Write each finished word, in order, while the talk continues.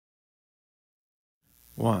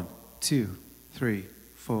1, 2, 3,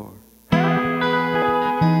 4. I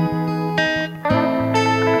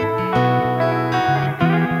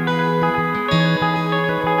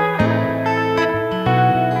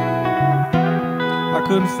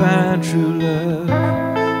couldn't find true love,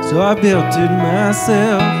 so I built it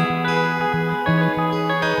myself.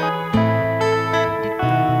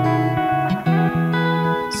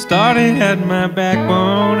 Started at my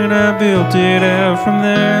backbone and I built it out from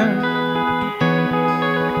there.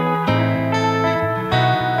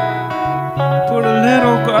 Put a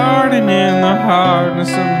little garden in the hardness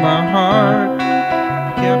of my heart.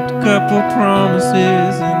 Kept a couple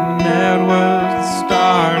promises and that was the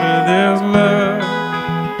start of this love.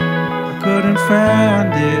 I couldn't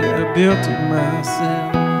find it, I built it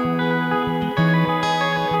myself.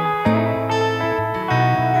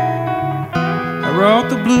 I wrote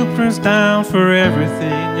the blueprints down for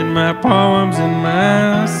everything in my poems and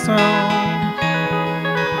my songs.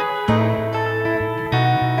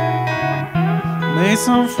 Made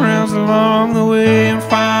some friends along the way and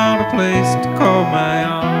found a place to call my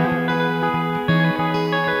own.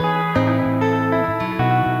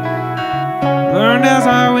 Learned as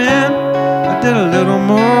I went, I did a little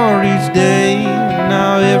more each day.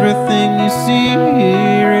 Now everything you see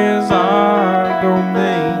here is our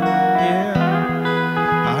domain.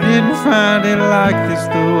 I didn't find it like this,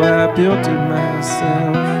 though I built it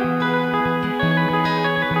myself.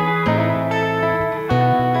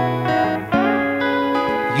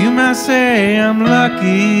 You might say I'm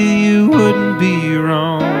lucky, you wouldn't be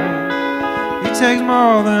wrong. It takes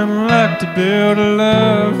more than luck to build a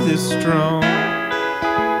love this strong.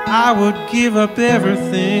 I would give up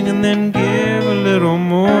everything and then give a little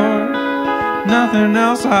more. Nothing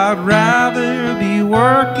else I'd rather be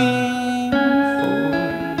working.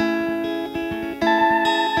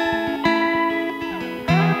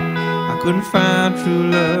 Couldn't find true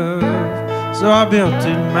love, so I built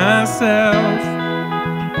it myself.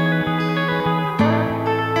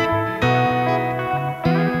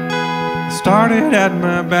 Started at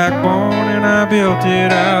my backbone and I built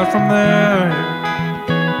it out from there.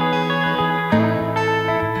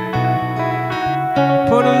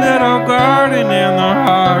 Put a little garden in the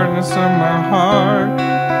hardness of my heart.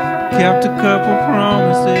 Kept a couple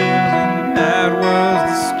promises and that was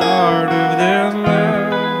the start of this love.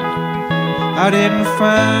 I didn't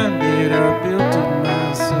find it, I built it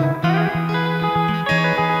myself.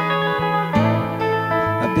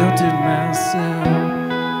 I built it myself.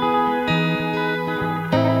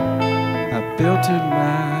 I built it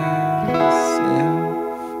myself.